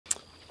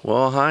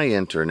Well, hi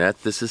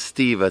Internet, this is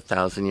Steve at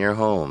 1000-Year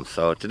Home.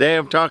 So today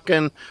I'm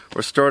talking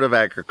restorative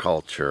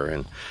agriculture,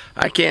 and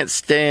I can't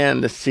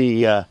stand to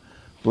see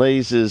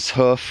Blaze's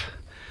hoof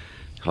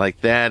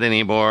like that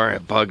anymore.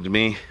 It bugged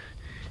me.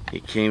 He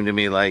came to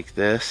me like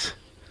this,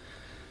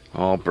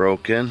 all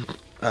broken.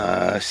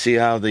 See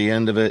how the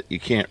end of it, you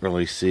can't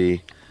really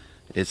see.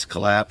 It's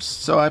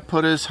collapsed. So I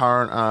put his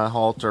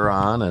halter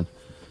on and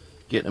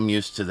get him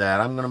used to that.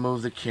 I'm going to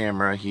move the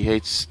camera. He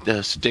hates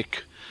the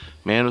stick.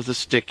 Man with a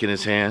stick in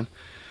his hand.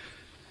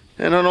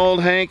 And on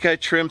old Hank, I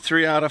trimmed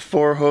 3 out of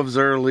 4 hooves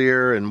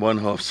earlier and 1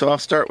 hoof. So I'll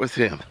start with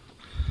him.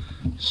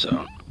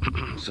 So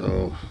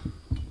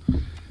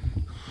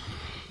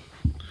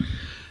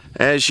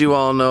as you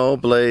all know,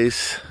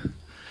 Blaze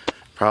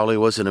probably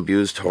was an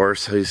abused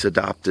horse. He's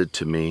adopted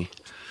to me.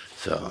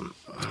 So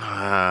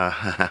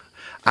I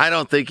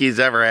don't think he's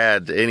ever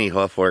had any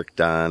hoof work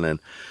done. And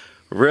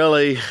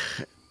really,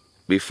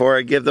 before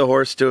I give the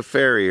horse to a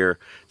farrier,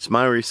 it's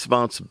my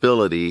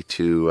responsibility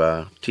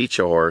to teach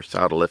a horse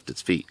how to lift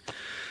its feet.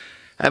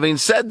 Having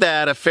said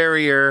that, a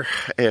farrier,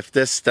 if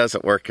this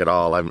doesn't work at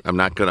all, I'm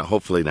not going to,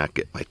 hopefully not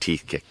get my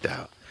teeth kicked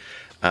out.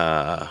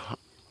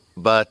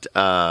 But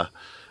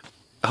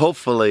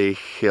hopefully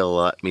he'll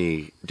let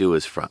me do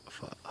his front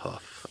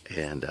hoof.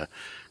 And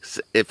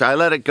if I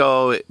let it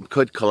go, it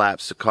could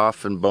collapse the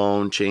coffin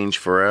bone, change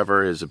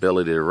forever his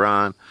ability to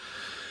run.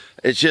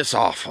 It's just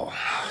awful.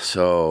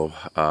 So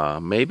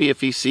maybe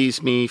if he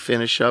sees me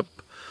finish up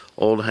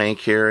old Hank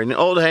here, and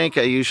old Hank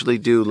I usually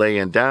do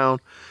laying down,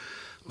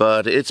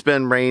 but it's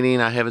been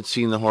raining. I haven't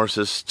seen the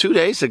horses. 2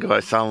 days ago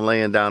I saw them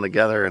laying down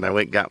together, and I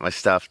went and got my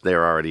stuff. They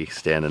were already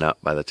standing up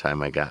by the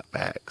time I got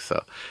back.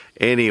 So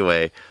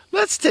anyway,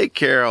 let's take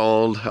care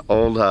of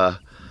old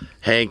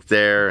Hank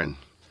there and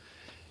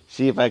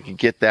see if I can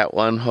get that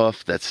one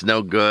hoof that's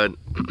no good.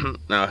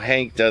 Now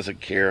Hank doesn't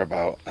care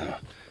about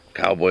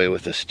cowboy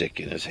with a stick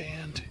in his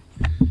hand.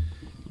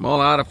 I'm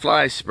all out of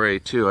fly spray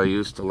too. I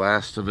used the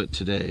last of it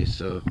today,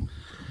 so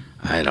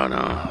I don't know.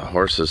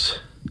 Horses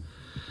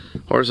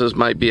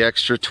might be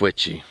extra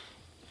twitchy.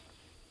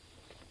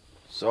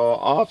 So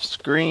off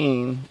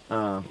screen,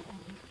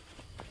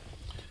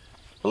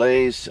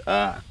 Blaze,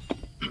 off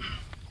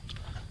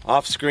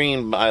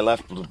screen I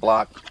left the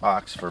block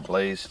box for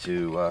Blaze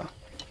to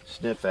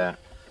sniff at.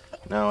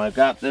 Now I've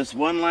got this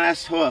one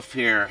last hoof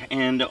here,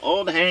 and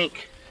old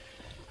Hank,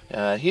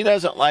 he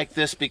doesn't like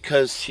this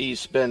because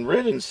he's been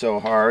ridden so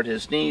hard,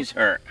 his knees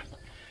hurt.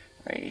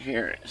 Right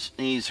here, his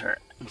knees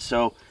hurt. And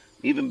so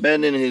even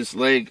bending his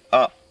leg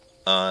up,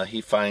 he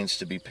finds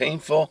to be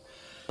painful.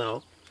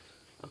 No,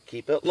 I'll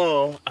keep it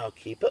low. I'll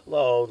keep it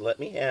low. Let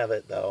me have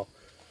it though.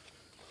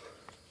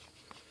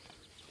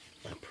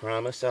 I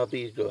promise I'll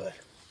be good.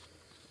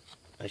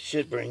 I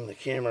should bring the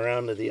camera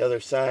around to the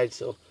other side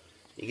so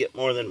you get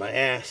more than my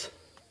ass.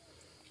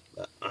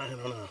 But I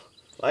don't know.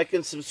 Like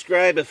and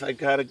subscribe if I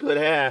got a good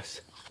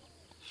ass.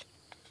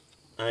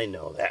 I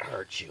know that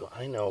hurts you.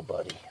 I know,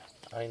 buddy.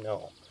 I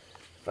know.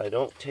 If I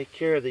don't take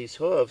care of these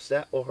hooves,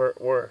 that will hurt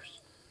worse.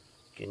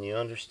 Can you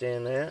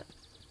understand that?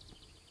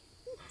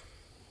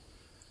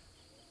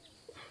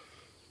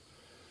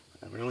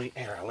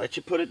 Here, I'll let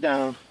you put it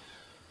down.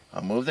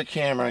 I'll move the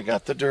camera. I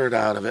got the dirt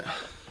out of it.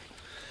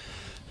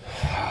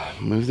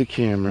 Move the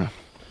camera.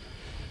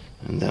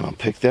 And then I'll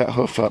pick that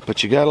hoof up.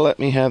 But you got to let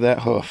me have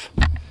that hoof.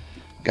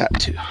 Got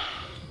to.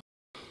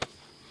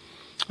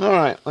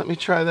 Alright, let me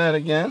try that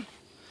again.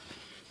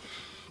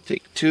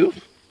 Take 2.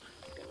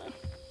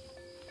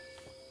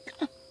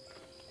 Let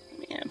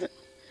me have it.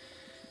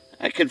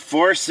 I could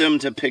force him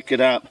to pick it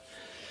up,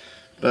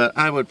 but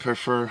I would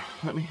prefer,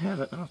 let me have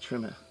it, I'll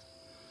trim it.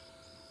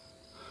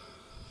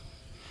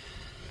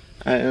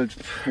 I would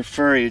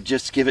prefer you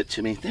just give it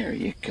to me. There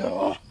you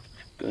go.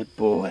 Good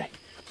boy.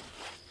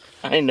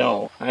 I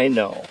know,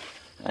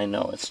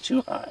 it's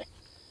too high.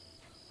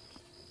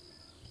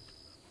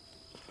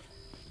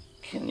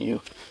 Can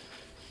you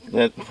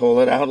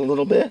pull it out a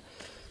little bit?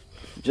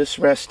 Just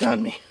rest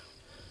on me.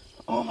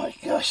 Oh my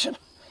gosh,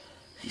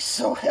 he's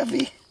so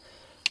heavy.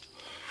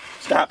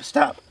 Stop.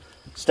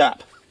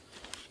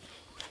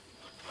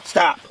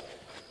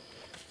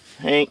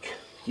 Hank,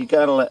 you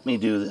gotta let me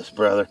do this,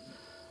 brother.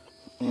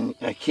 And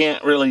I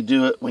can't really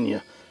do it when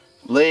you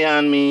lay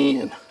on me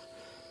and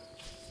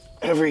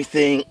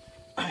everything.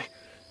 I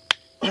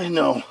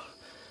know.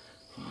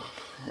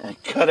 I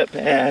cut it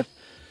bad.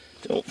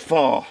 Don't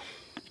fall.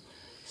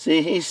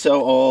 See, he's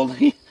so old.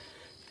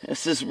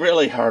 This is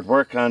really hard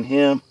work on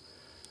him.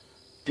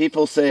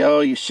 People say, oh,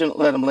 you shouldn't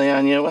let him lay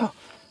on you. Well,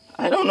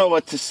 I don't know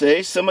what to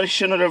say. Somebody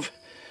shouldn't have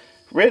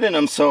ridden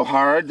him so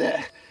hard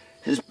that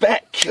his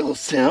back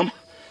kills him.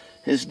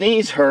 His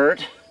knees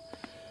hurt.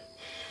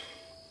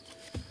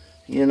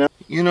 You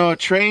know, a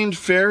trained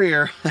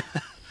farrier,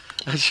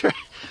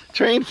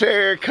 trained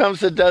farrier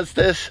comes and does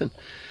this in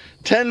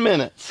 10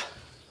 minutes.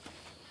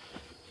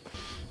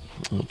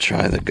 We'll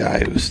try the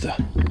guy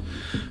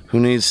who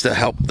needs the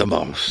help the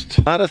most.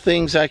 A lot of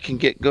things I can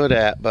get good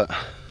at, but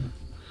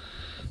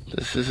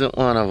this isn't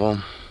one of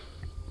them.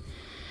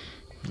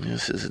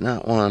 This is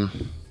not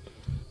one.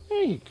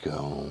 There you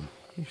go.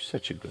 You're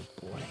such a good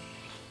boy.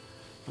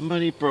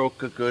 Somebody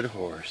broke a good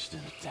horse,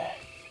 didn't they?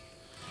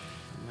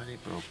 Somebody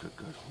broke a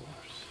good horse.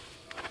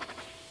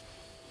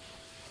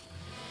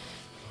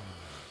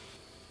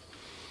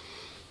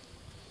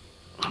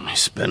 Let me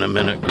spend a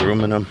minute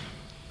grooming him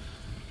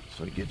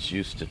so he gets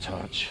used to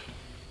touch.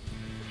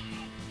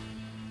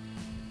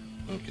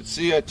 You can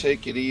see I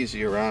take it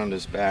easy around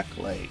his back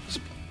legs.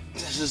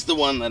 This is the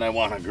one that I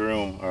want to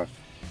groom or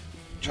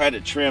try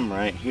to trim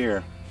right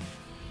here.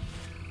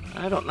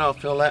 I don't know if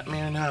he'll let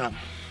me or not.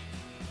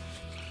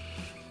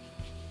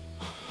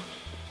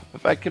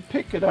 If I could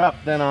pick it up,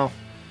 then I'll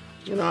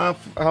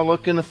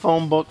look in the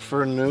phone book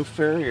for a new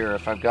farrier.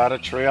 If I've got to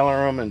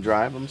trailer him and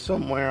drive him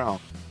somewhere,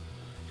 I'll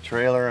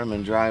trailer him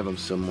and drive him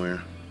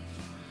somewhere.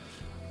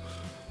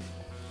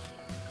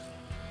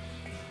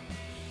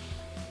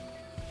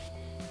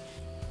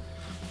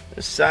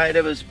 The side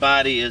of his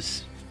body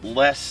is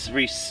less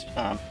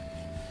responds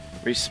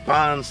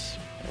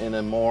in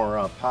a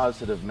more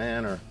positive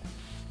manner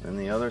than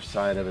the other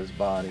side of his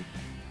body.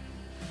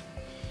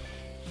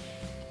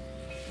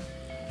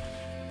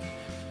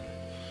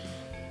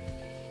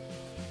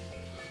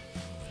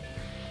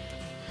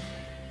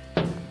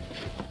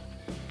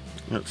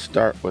 Let's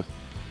start with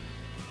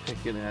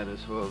picking at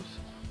his hooves.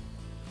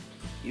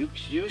 You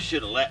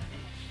should have let me.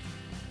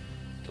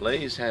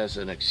 Blaze has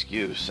an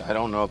excuse. I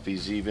don't know if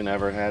he's even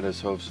ever had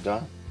his hoofs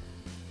done.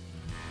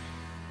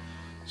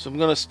 So I'm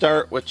going to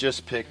start with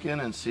just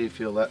picking and see if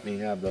he'll let me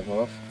have the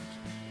hoof.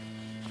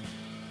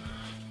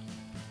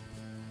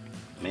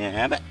 May I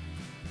have it?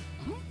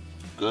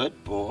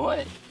 Good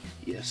boy.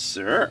 Yes,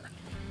 sir.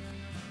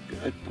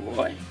 Good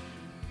boy.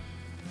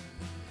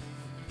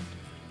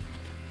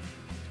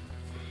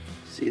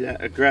 See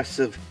that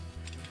aggressive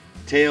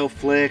tail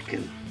flick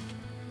and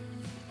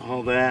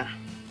all that?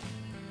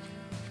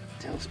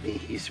 Tells me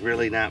he's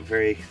really not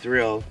very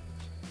thrilled,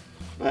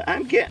 but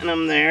I'm getting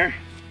him there.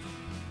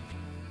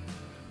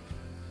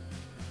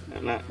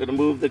 I'm not going to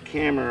move the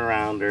camera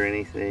around or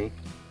anything.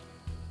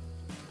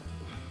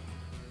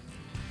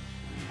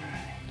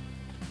 Alright.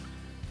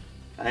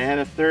 If I had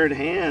a third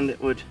hand,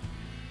 it would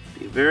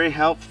be very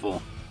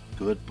helpful.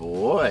 Good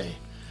boy.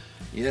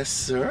 Yes,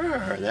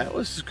 sir. That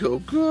was so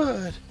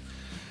good.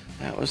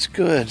 That was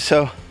good.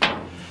 So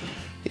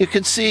you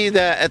can see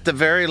that at the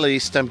very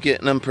least I'm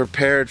getting them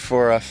prepared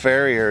for a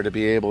farrier to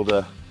be able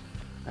to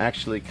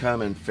actually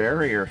come and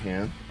farrier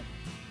him.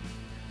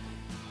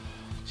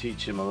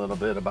 Teach him a little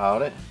bit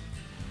about it.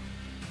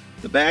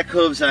 The back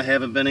hooves I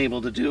haven't been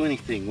able to do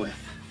anything with.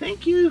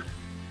 Thank you.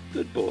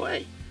 Good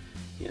boy.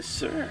 Yes,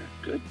 sir.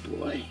 Good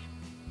boy.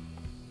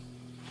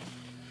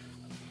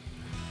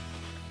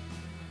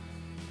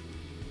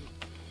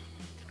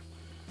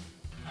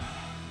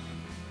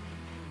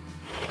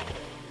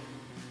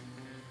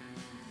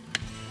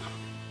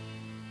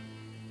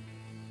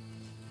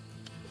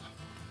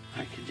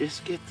 I could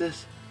just get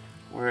this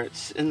where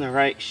it's in the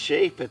right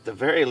shape at the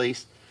very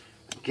least.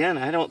 Again,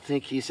 I don't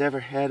think he's ever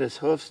had his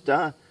hoofs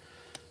done.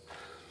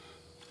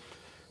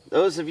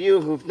 Those of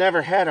you who've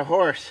never had a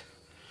horse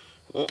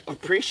won't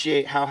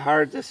appreciate how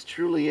hard this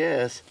truly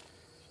is.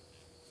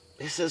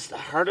 This is the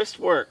hardest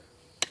work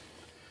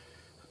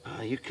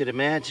you could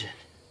imagine.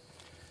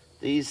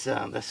 These,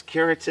 this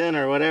keratin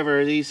or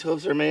whatever these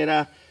hooves are made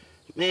of,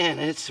 man,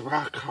 it's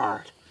rock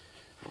hard.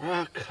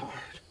 Rock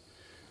hard.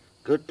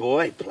 Good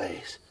boy,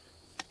 Blaze.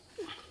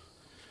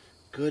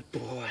 Good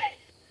boy.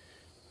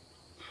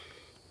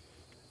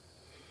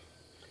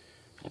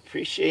 I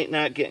appreciate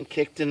not getting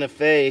kicked in the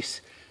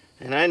face.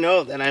 And I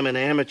know that I'm an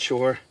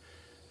amateur,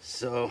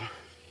 so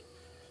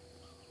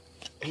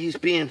he's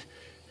being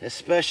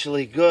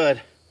especially good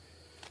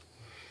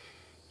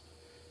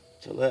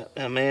to let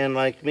a man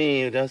like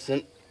me who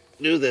doesn't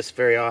do this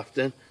very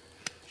often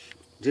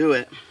do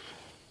it.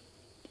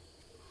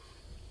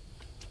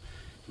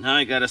 Now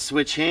I gotta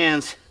switch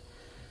hands.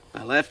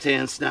 My left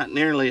hand's not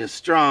nearly as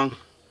strong.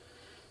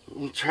 Let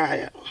me try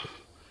it.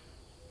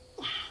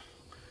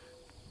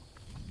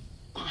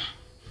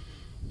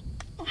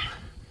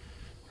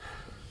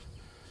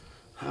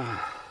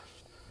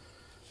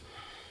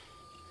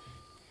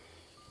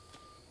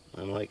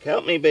 I'm like,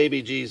 help me,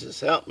 baby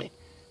Jesus, help me.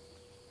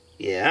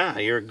 Yeah,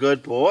 you're a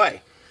good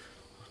boy.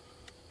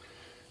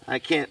 I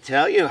can't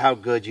tell you how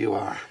good you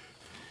are.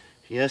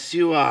 Yes,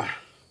 you are.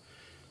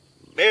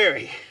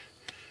 Very,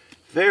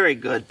 very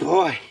good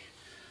boy.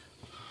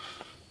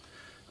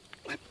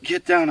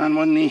 Get down on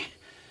one knee.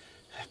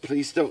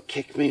 Please don't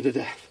kick me to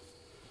death.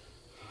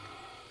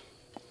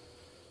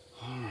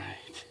 All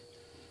right.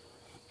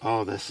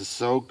 Oh, this is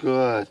so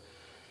good.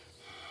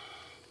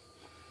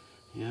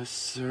 Yes,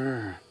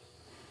 sir.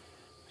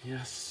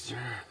 Yes, sir.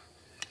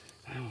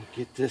 I will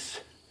get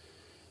this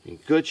in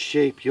good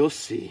shape. You'll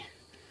see.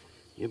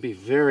 You'll be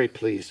very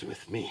pleased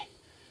with me.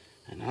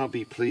 And I'll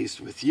be pleased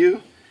with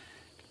you.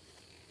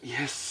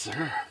 Yes,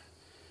 sir.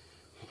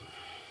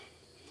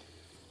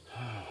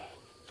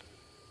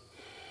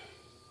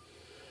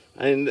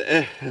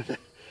 And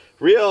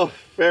real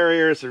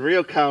farriers and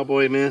real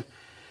cowboy men,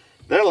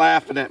 they're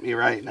laughing at me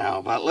right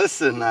now. But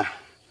listen,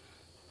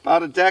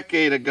 About a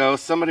decade ago,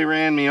 somebody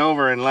ran me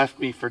over and left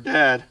me for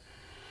dead.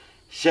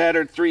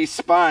 Shattered 3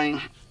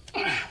 spine.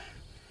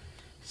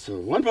 So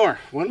one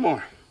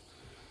more.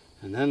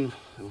 And then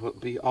it will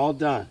be all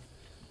done.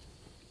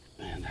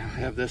 And I'll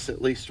have this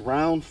at least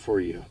round for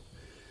you.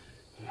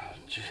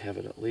 Just have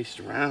it at least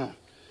round.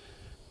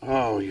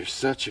 Oh, you're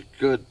such a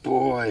good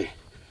boy.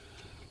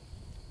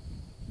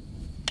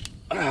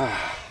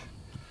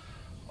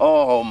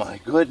 Oh my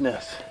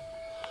goodness.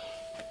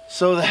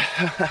 So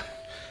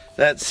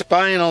that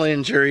spinal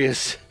injury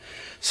is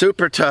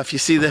super tough. You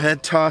see the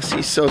head toss?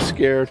 He's so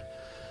scared.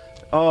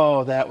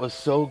 Oh, that was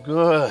so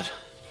good.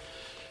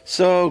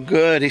 So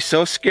good. He's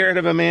so scared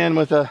of a man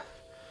with a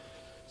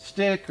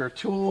stick or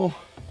tool.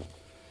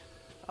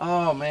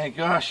 Oh man,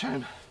 gosh,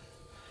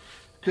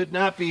 could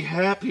not be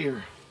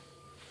happier.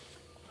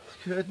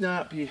 Could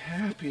not be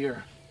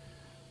happier.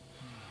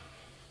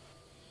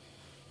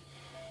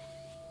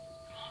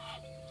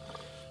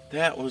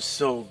 That was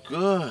so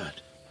good.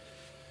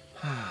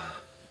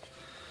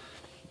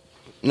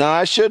 Now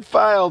I should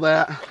file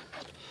that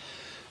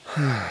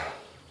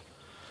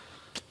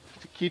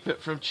to keep it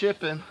from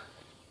chipping.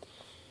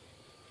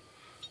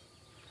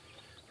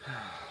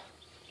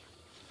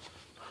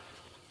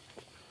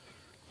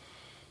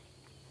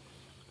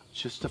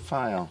 Just a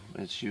file.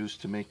 It's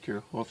used to make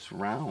your hoofs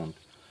round.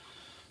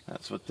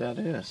 That's what that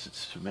is.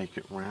 It's to make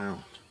it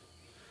round.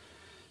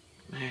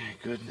 My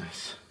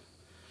goodness.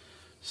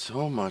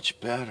 So much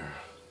better.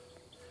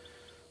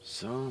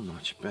 So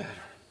much better.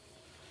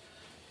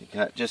 You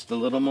got just a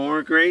little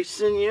more grace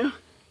in you?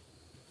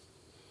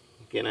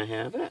 Can I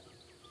have it?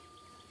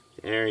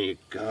 There you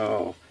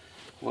go.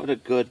 What a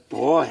good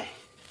boy.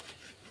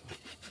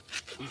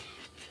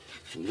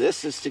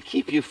 This is to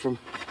keep you from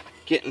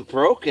getting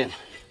broken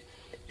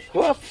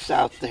hoofs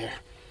out there.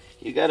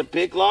 You got a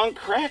big long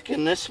crack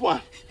in this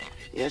one.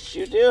 Yes,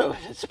 you do.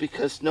 It's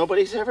because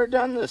nobody's ever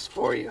done this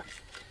for you.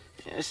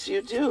 Yes,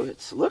 you do.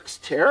 It looks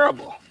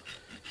terrible.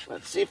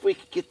 Let's see if we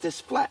can get this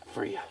flat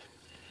for you.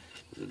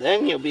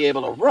 Then you'll be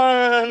able to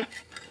run.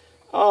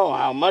 Oh,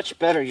 how much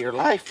better your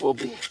life will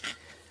be.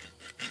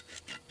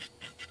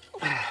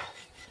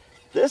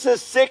 This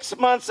is 6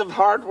 months of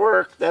hard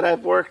work that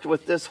I've worked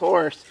with this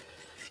horse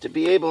to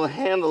be able to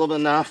handle him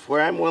enough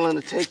where I'm willing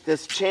to take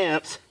this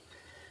chance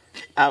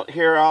out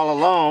here all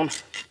alone.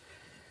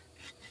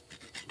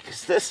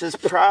 Because this is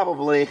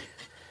probably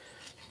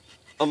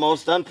the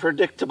most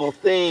unpredictable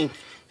thing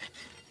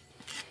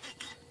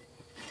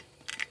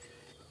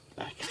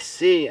I can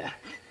see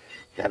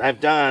that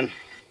I've done.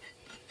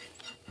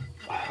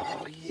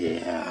 Oh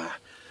yeah.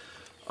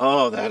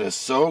 Oh, that is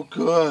so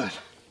good.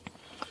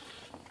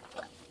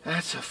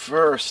 That's a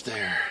first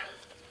there.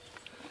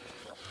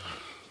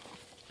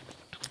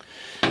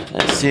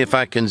 Let's see if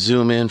I can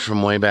zoom in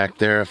from way back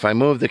there. If I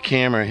move the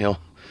camera, he'll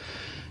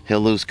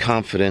lose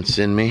confidence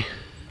in me.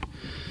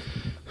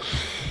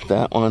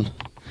 That one.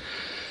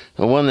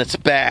 The one that's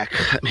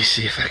back. Let me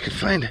see if I can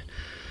find it.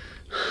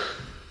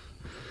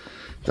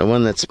 The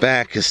one that's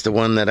back is the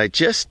one that I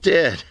just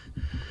did.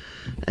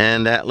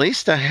 And at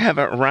least I have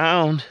it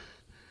round.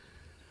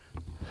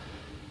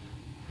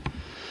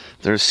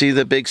 See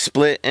the big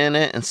split in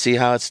it and see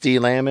how it's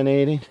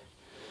delaminating?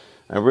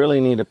 I really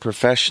need a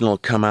professional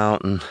to come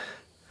out and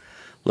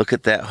look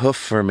at that hoof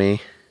for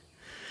me.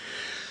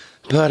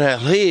 But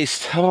at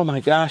least, oh my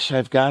gosh,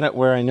 I've got it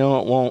where I know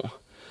it won't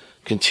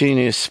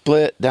continue to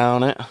split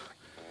down it.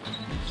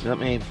 So let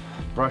me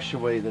brush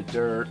away the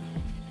dirt.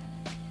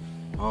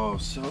 Oh,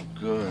 so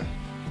good.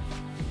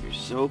 You're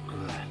so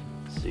good.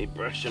 See,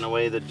 brushing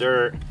away the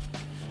dirt.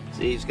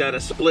 See, he's got a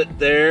split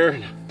there.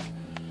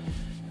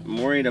 I'm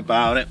worried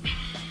about it.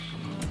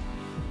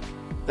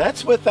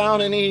 That's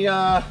without any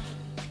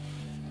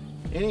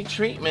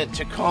treatment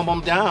to calm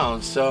them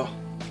down. So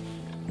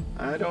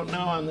I don't know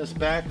on this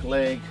back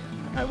leg.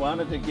 I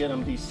wanted to get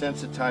them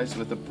desensitized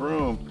with a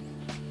broom,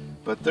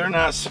 but they're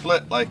not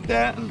split like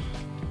that, and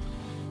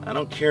I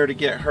don't care to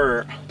get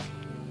hurt.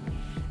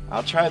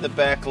 I'll try the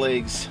back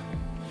legs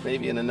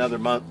maybe in another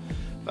month.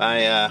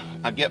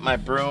 I'll get my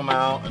broom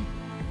out and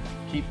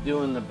keep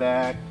doing the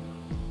back,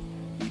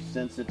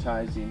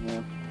 desensitizing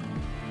him.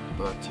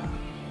 But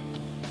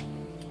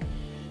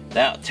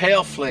that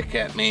tail flick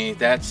at me,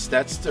 that's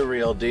the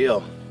real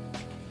deal.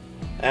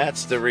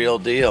 That's the real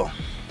deal.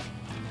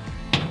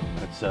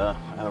 It's a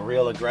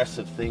real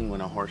aggressive thing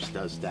when a horse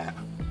does that.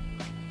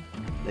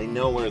 They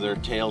know where their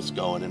tail's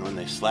going, and when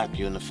they slap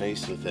you in the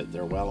face with it,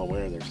 they're well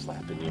aware they're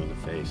slapping you in the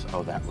face.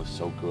 Oh, that was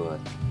so good.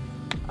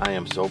 I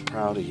am so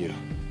proud of you.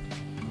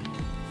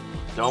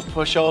 Don't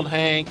push old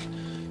Hank.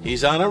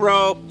 He's on a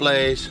rope,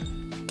 Blaze.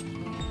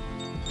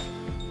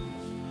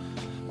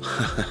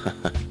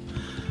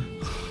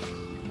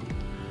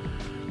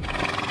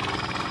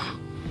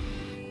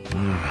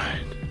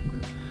 Alright.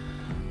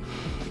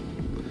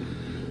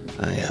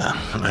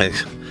 I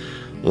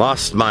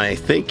lost my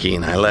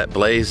thinking. I let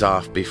Blaze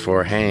off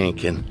before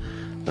Hank, and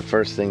the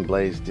first thing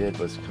Blaze did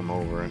was come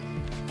over and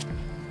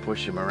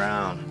push him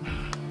around.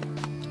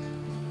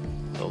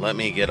 So let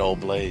me get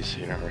old Blaze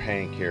here, or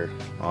Hank here,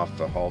 off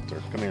the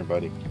halter. Come here,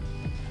 buddy.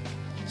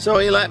 So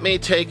he let me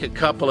take a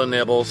couple of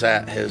nibbles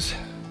at his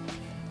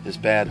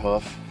bad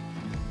hoof.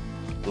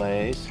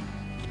 Blaze,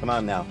 come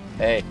on now.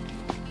 Hey,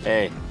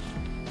 hey.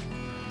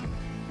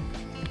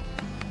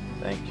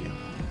 Thank you.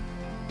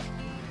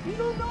 You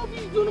don't know if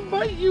he's gonna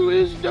bite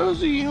you,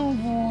 does he? Oh,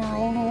 poor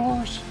old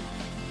horse.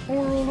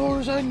 Poor old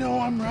horse, I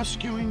know I'm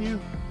rescuing you.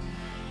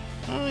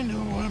 I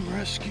know I'm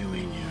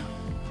rescuing you.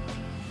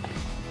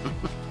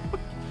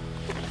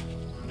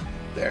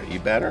 There,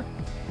 you better?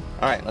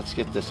 All right, let's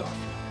get this off.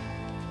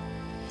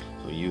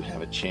 So you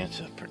have a chance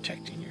of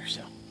protecting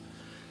yourself.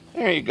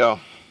 There you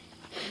go.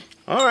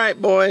 All right,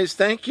 boys,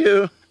 thank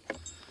you.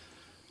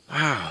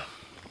 Wow.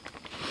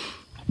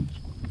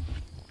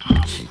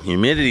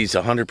 Humidity's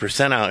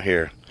 100% out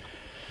here.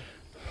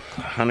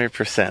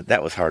 100%.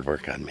 That was hard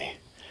work on me.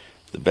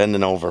 The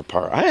bending over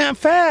part. I am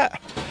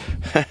fat.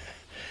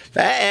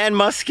 Fat and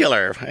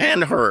muscular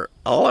and hurt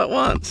all at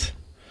once.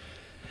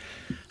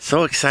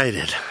 So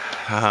excited.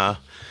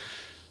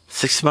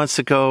 6 months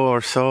ago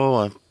or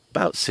so,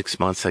 about 6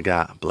 months, I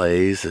got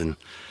Blaze, and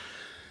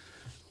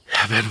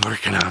I've been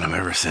working on him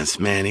ever since.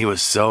 Man, he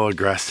was so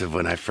aggressive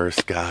when I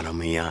first got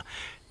him. He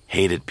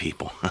hated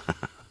people.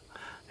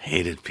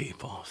 Hated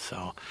people.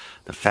 So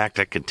the fact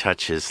I could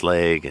touch his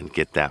leg and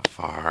get that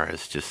far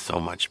is just so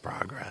much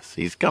progress.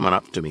 He's coming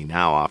up to me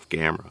now off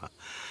camera.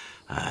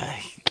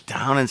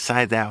 Down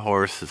inside that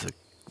horse is a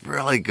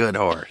really good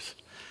horse.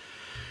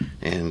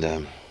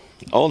 And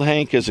old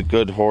Hank is a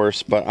good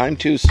horse, but I'm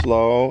too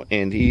slow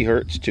and he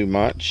hurts too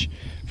much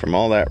from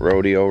all that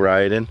rodeo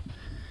riding.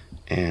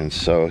 And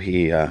so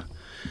he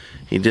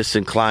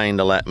disinclined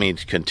to let me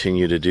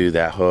continue to do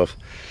that hoof.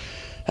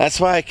 That's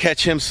why I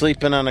catch him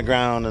sleeping on the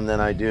ground, and then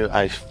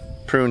I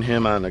prune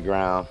him on the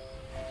ground.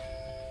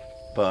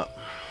 But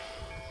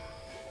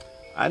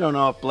I don't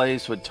know if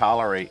Blaze would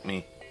tolerate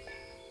me.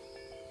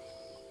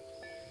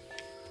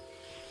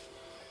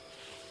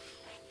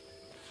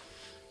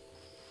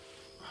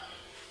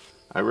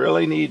 I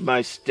really need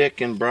my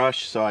stick and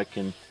brush so I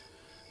can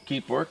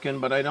keep working,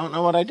 but I don't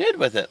know what I did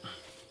with it.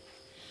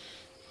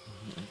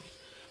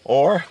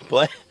 Or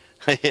Blaze,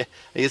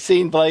 you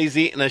seen Blaze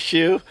eating a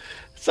shoe?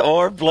 So,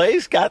 or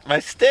Blaze got my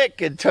stick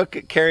and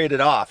carried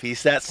it off.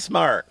 He's that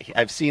smart.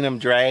 I've seen him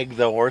drag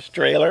the horse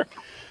trailer.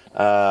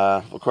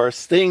 Of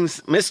course,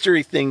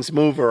 mystery things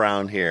move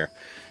around here,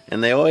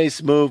 and they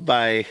always move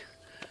by.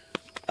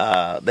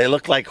 They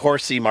look like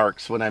horsey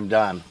marks when I'm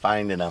done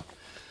finding them.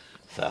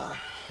 So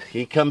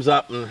he comes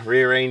up and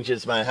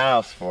rearranges my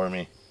house for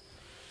me.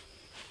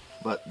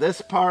 But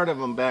this part of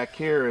him back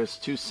here is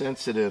too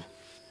sensitive.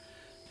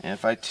 And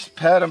if I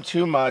pet him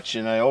too much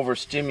and I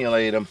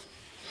overstimulate him,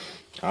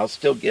 I'll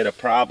still get a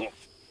problem.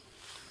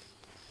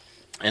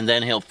 And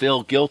then he'll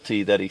feel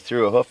guilty that he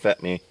threw a hoof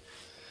at me.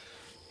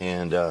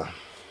 And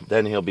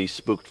then he'll be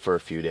spooked for a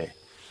few days.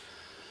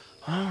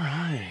 All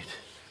right.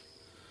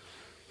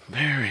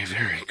 Very,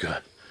 very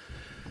good.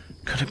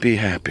 Couldn't be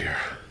happier.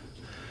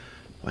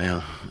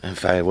 Well,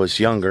 if I was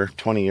younger,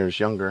 20 years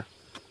younger,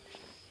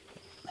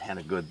 had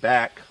a good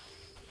back,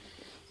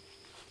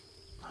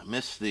 I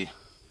miss the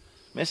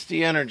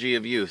energy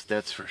of youth,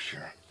 that's for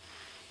sure.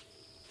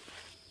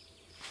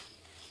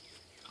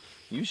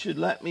 You should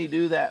let me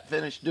do that,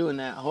 finish doing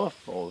that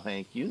hoof, old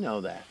Hank. You know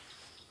that.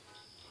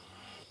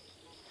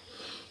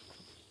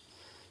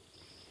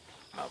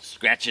 I'll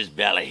scratch his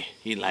belly.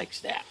 He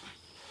likes that.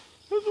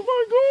 Oh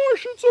my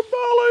gosh, it's a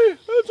belly.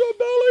 It's a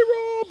belly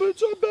rub.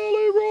 It's a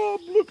belly rub.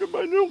 Look at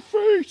my new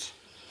face.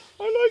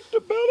 I like the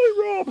belly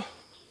rub.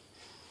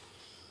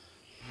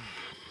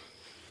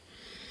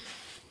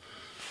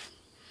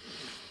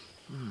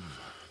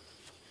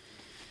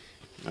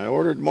 I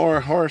ordered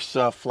more horse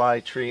fly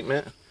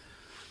treatment.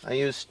 I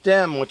use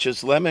stem, which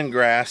is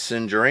lemongrass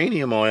and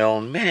geranium oil.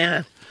 And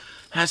man,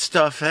 that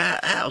stuff,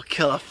 that'll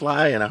kill a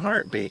fly in a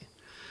heartbeat.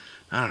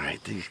 All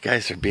right, these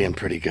guys are being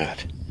pretty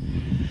good.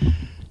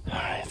 All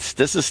right,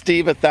 this is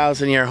Steve,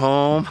 1,000-Year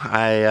Home.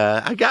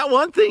 I got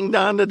one thing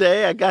done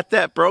today. I got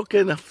that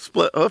broken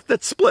split hoof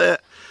that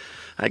split.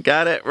 I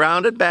got it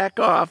rounded back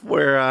off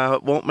where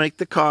it won't make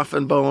the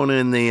coffin bone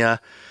in the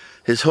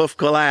his hoof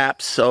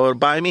collapse. So it'll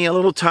buy me a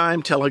little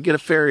time till I get a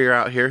farrier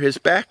out here. His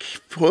back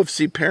hoofs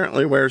he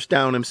apparently wears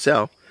down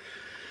himself.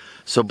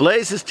 So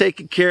Blaze is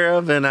taken care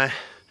of, and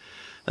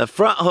the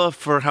front hoof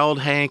for old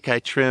Hank I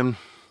trimmed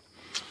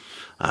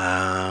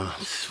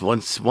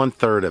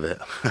 1/3 of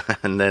it.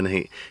 And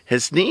then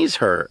his knees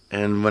hurt,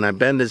 and when I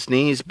bend his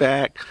knees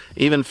back,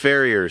 even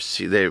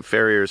farriers,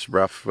 farriers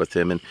rough with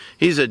him, and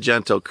he's a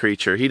gentle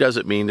creature. He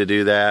doesn't mean to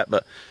do that,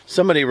 but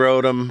somebody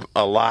rode him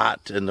a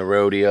lot in the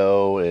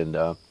rodeo,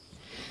 and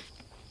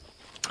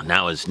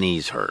now his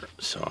knees hurt,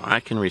 so I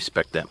can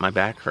respect that. My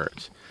back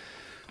hurts.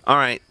 All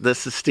right,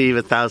 this is Steve,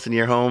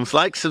 1,000-Year Homes.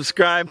 Like,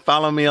 subscribe,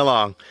 follow me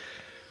along.